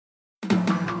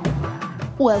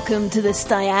Welcome to the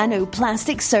Staiano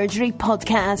Plastic Surgery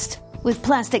Podcast with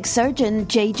plastic surgeon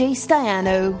JJ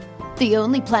Staiano, the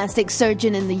only plastic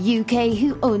surgeon in the UK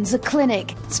who owns a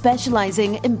clinic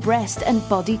specialising in breast and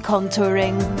body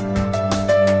contouring.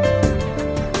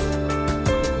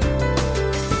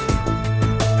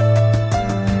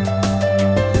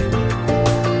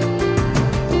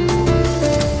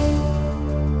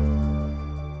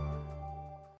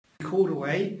 Called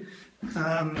away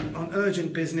on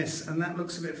urgent business, and that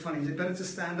looks a bit funny. Is it better to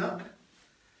stand up?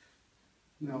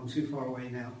 No, I'm too far away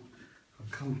now. I'll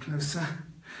come closer,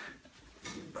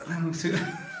 but then I'm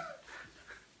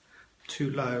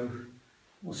too low.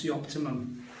 What's the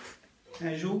optimum?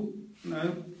 Casual?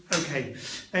 No? Okay.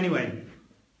 Anyway.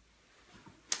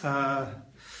 So,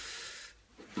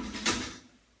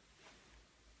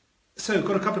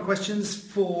 got a couple of questions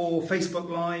for Facebook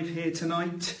Live here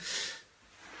tonight.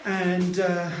 And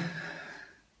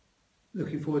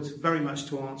looking forward very much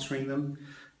to answering them.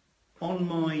 On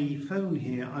my phone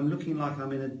here, I'm looking like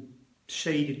I'm in a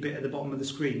shaded bit at the bottom of the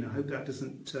screen. I hope that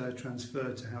doesn't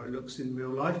transfer to how it looks in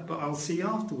real life, but I'll see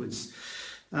afterwards.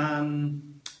 If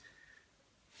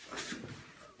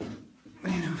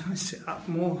I sit up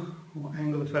more or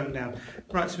angle the phone down.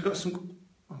 Right, so we've got some...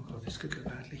 Oh God, this could go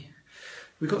badly.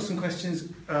 We've got some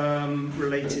questions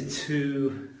related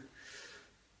to...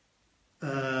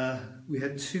 We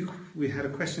had a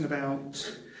question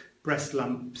about breast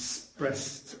lumps,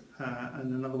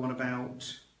 and another one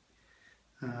about.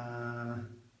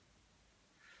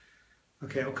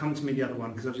 Okay, it'll come to me the other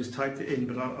one because I've just typed it in,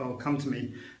 but I'll come to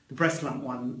me. The breast lump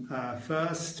one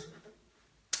first.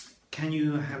 Can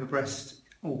you have a breast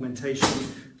augmentation?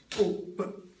 I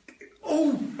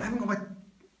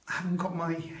haven't got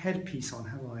my headpiece on,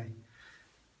 have I?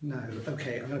 No.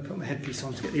 Okay, I'm going to put my headpiece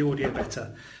on to get the audio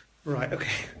better. Right,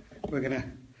 okay, we're going to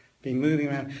be moving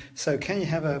around. So can you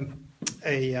have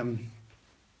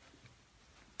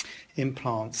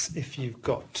implants if you've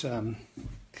got, oh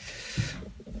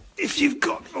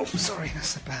sorry,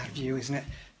 that's a bad view, isn't it?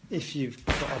 If you've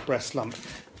got a breast lump.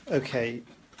 Okay,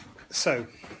 so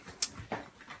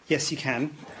yes you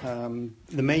can.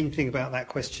 The main thing about that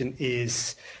question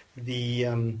is the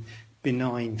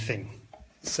benign thing.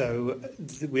 So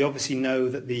we obviously know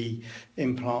that the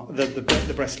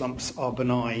breast lumps are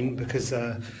benign because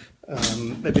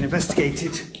they've been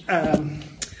investigated.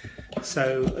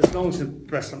 So as long as the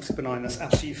breast lumps are benign, that's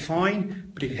absolutely fine.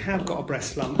 But if you have got a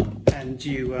breast lump and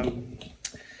you,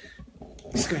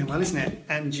 it's going well, isn't it?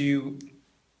 And you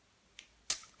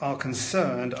are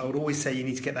concerned, I would always say you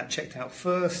need to get that checked out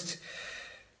first.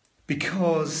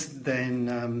 Because then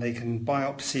they can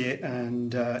biopsy it,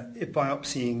 and if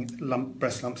biopsying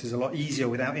breast lumps is a lot easier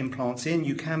without implants in,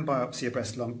 you can biopsy a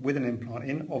breast lump with an implant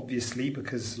in, obviously,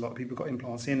 because a lot of people got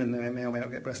implants in and they may or may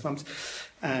not get breast lumps.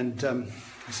 And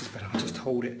this is better, I'll just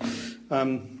hold it.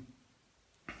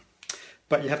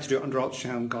 But you have to do it under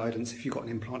ultrasound guidance if you've got an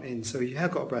implant in. So if you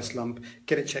have got a breast lump,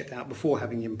 get it checked out before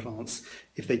having implants.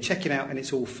 If they check it out and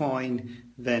it's all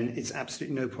fine, then it's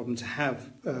absolutely no problem to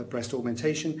have breast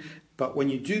augmentation. But when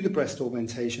you do the breast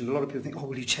augmentation, a lot of people think, oh,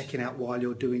 will you check it out while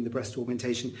you're doing the breast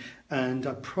augmentation? And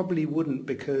I probably wouldn't,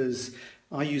 because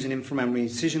I use an inframammary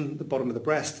incision at the bottom of the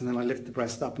breast, and then I lift the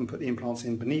breast up and put the implants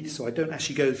in beneath. So I don't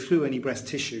actually go through any breast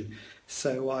tissue.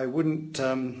 So I wouldn't,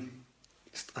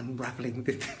 just unraveling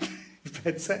the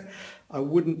headset, I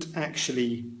wouldn't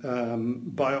actually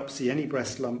biopsy any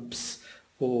breast lumps,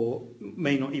 or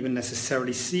may not even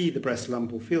necessarily see the breast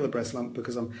lump or feel the breast lump,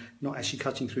 because I'm not actually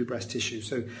cutting through breast tissue.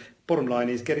 So bottom line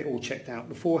is get it all checked out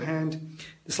beforehand.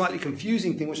 The slightly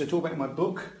confusing thing, which I talk about in my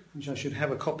book, which I should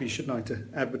have a copy, shouldn't I, to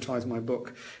advertise my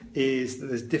book, is that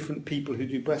there's different people who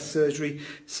do breast surgery.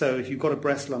 So if you've got a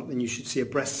breast lump, then you should see a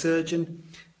breast surgeon.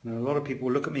 And a lot of people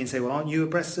will look at me and say, well, aren't you a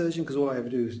breast surgeon? Because all I ever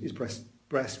do is breast.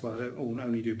 Well, I don't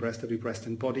only do breast, I do breast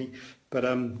and body, but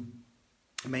I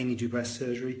mainly do breast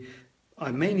surgery.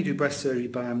 I mainly do breast surgery,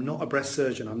 but I'm not a breast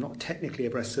surgeon. I'm not technically a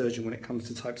breast surgeon when it comes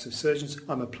to types of surgeons.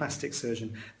 I'm a plastic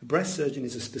surgeon. A breast surgeon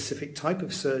is a specific type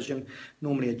of surgeon,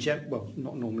 normally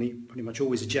not normally, pretty much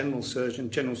always a general surgeon,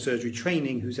 general surgery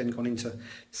training, who's then gone into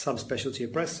subspecialty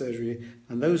of breast surgery.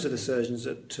 And those are the surgeons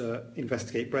that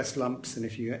investigate breast lumps, and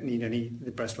if you need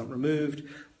the breast lump removed,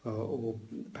 or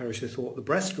perish the thought, the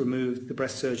breast removed, the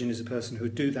breast surgeon is a person who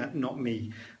would do that, not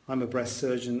me. I'm a breast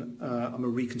surgeon, I'm a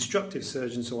reconstructive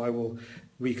surgeon, so I will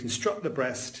reconstruct the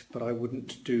breast, but I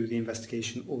wouldn't do the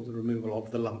investigation or the removal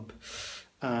of the lump.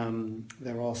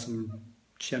 There are some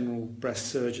general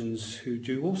breast surgeons who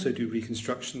also do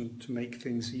reconstruction to make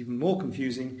things even more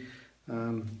confusing.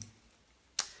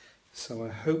 So I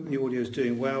hope the audio is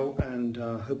doing well, and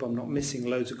I hope I'm not missing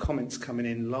loads of comments coming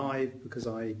in live, because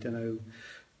I don't know.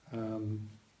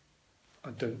 I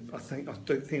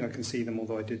don't think I can see them,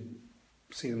 although I did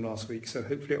see them last week. So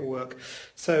hopefully it'll work.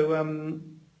 So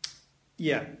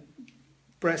yeah,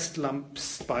 breast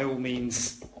lumps, by all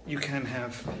means, you can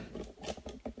have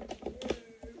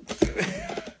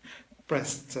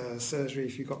breast surgery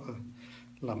if you've got a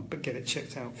lump, but get it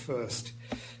checked out first.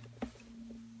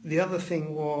 The other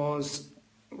thing was,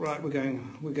 right, we're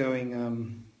getting mic'd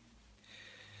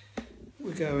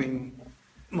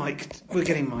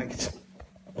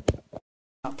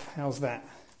up. How's that?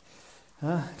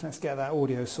 Let's get that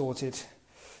audio sorted.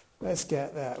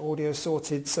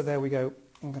 So there we go.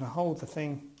 I'm going to hold the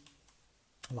thing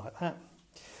like that.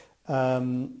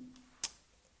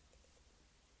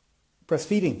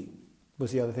 Breastfeeding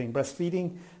was the other thing.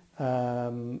 Breastfeeding,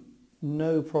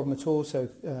 no problem at all. So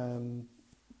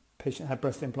patient had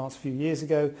breast implants a few years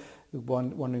ago,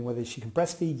 wondering whether she can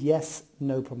breastfeed. Yes,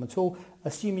 no problem at all.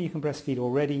 Assuming you can breastfeed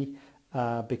already,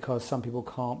 because some people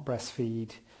can't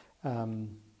breastfeed.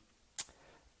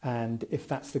 And if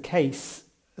that's the case,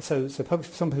 so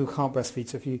some people can't breastfeed.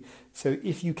 So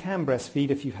if you can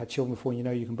breastfeed, if you've had children before and you know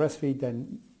you can breastfeed,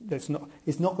 then it's not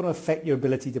going to affect your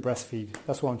ability to breastfeed.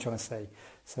 That's what I'm trying to say.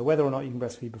 So whether or not you can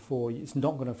breastfeed before, it's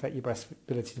not going to affect your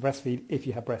ability to breastfeed if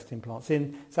you have breast implants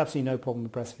in. It's absolutely no problem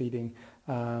with breastfeeding.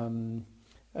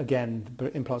 Again,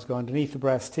 the implants go underneath the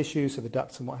breast tissue, so the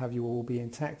ducts and what have you will all be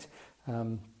intact.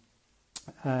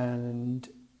 And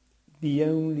the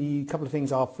only couple of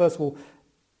things are, first of all,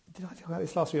 did I talk about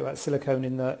this last week about silicone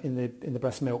in the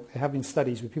breast milk? There have been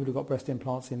studies with people who've got breast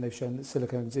implants in. They've shown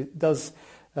that it does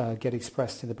get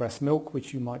expressed in the breast milk,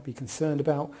 which you might be concerned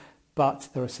about. But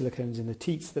there are silicones in the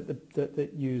teats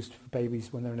that used for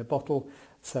babies when they're in a bottle,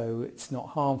 so it's not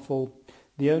harmful.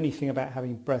 The only thing about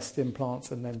having breast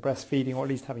implants and then breastfeeding, or at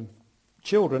least having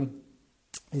children,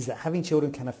 is that having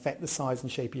children can affect the size and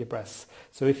shape of your breasts.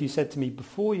 So if you said to me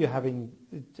before you're having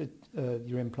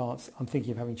your implants, I'm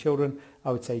thinking of having children,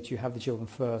 I would say to you, have the children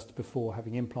first before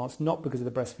having implants, not because of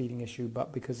the breastfeeding issue,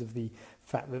 but because of the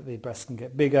fact that the breasts can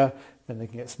get bigger, then they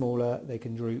can get smaller, they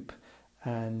can droop,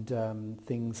 and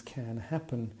things can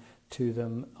happen to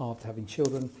them after having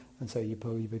children, and so you'd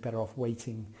probably be better off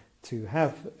waiting to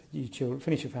have your children,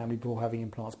 finish your family before having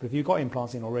implants. But if you've got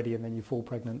implants in already and then you fall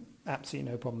pregnant,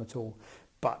 absolutely no problem at all.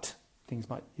 But your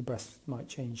breasts might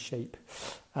change shape.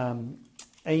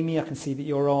 Amy, I can see that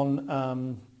you're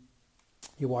on.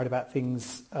 You're worried about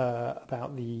things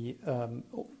about the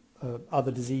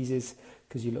other diseases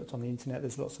because you looked on the internet.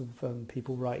 There's lots of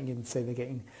people writing in and say they're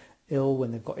getting ill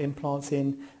when they've got implants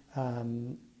in.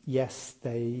 Yes,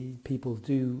 people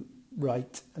do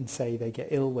write and say they get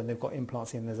ill when they've got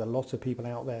implants in. There's a lot of people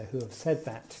out there who have said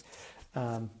that.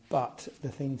 But the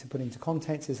thing to put into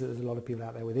context is that there's a lot of people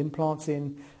out there with implants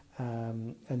in.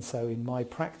 And so in my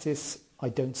practice, I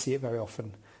don't see it very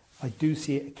often. I do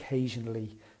see it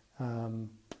occasionally.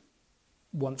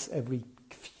 Once every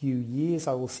few years,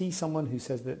 I will see someone who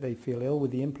says that they feel ill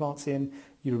with the implants in.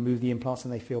 You remove the implants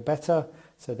and they feel better.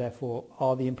 So therefore,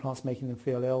 are the implants making them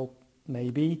feel ill?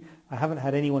 Maybe. I haven't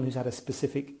had anyone who's had a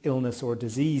specific illness or a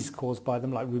disease caused by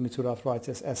them, like rheumatoid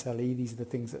arthritis, SLE. These are the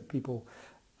things that people,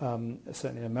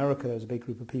 certainly in America, there was a big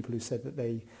group of people who said that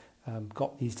they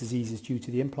got these diseases due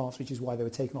to the implants, which is why they were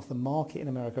taken off the market in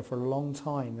America for a long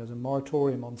time. There was a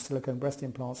moratorium on silicone breast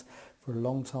implants for a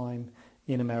long time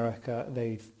in America.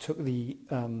 They took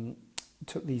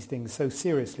these things so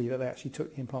seriously that they actually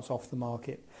took the implants off the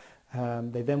market.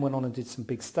 They then went on and did some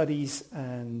big studies,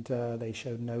 and they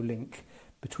showed no link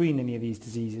between any of these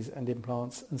diseases and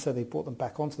implants, and so they brought them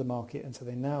back onto the market, and so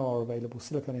they now are available.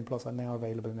 Silicone implants are now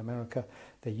available in America.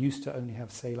 They used to only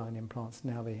have saline implants.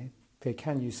 Now they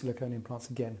can use silicone implants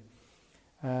again.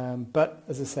 But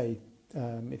as I say,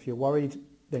 if you're worried,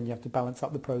 then you have to balance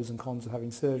up the pros and cons of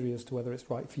having surgery as to whether it's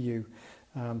right for you.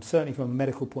 Certainly from a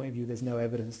medical point of view, there's no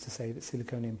evidence to say that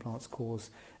silicone implants cause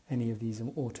any of these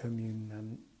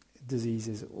autoimmune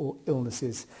diseases or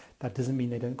illnesses. That doesn't mean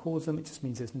they don't cause them. It just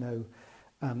means there's no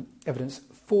evidence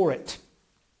for it.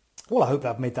 Well, I hope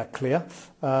I've made that clear.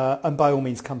 And by all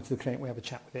means, come to the clinic. We have a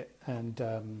chat with it. And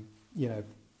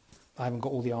I haven't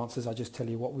got all the answers. I just tell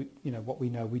you what we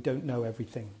know. We don't know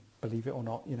everything, believe it or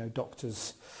not.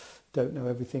 Doctors don't know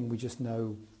everything. We just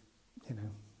know,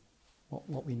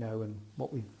 what we know and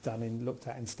what we've done and looked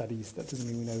at in studies. That doesn't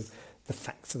mean we know the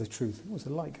facts of the truth. What was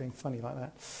the light going funny like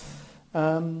that?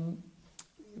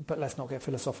 But let's not get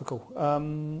philosophical.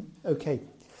 Okay,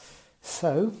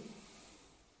 so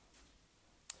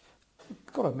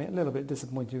got to admit, a little bit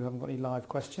disappointed we haven't got any live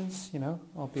questions.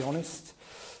 I'll be honest.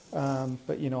 But,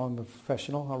 I'm a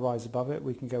professional. I'll rise above it.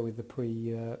 We can go with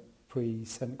the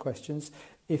pre-sent questions.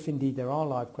 If indeed there are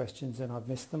live questions and I've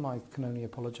missed them, I can only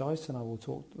apologise, and I will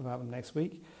talk about them next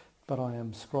week. But I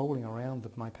am scrolling around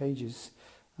my pages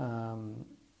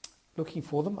looking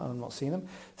for them, and I'm not seeing them.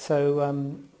 So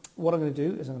what I'm going to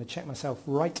do is I'm going to check myself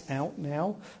right out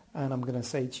now, and I'm going to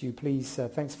say to you, please,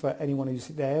 thanks for anyone who's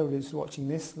there, who's watching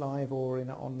this live or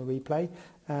on the replay,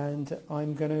 and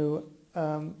I'm going to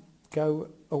go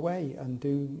away and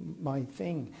do my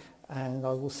thing, and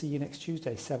I will see you next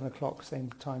Tuesday, 7 o'clock, same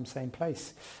time, same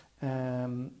place.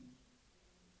 7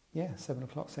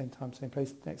 o'clock, same time, same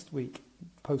place next week.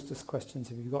 Post us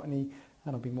questions if you've got any,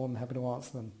 and I'll be more than happy to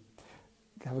answer them.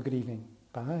 Have a good evening.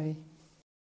 Bye.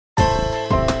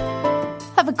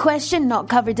 Have a question not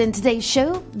covered in today's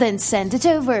show? Then send it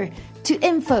over to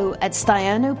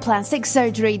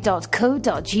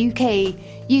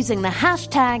info@staianoplasticsurgery.co.uk using the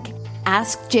hashtag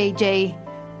AskJJ.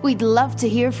 We'd love to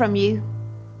hear from you.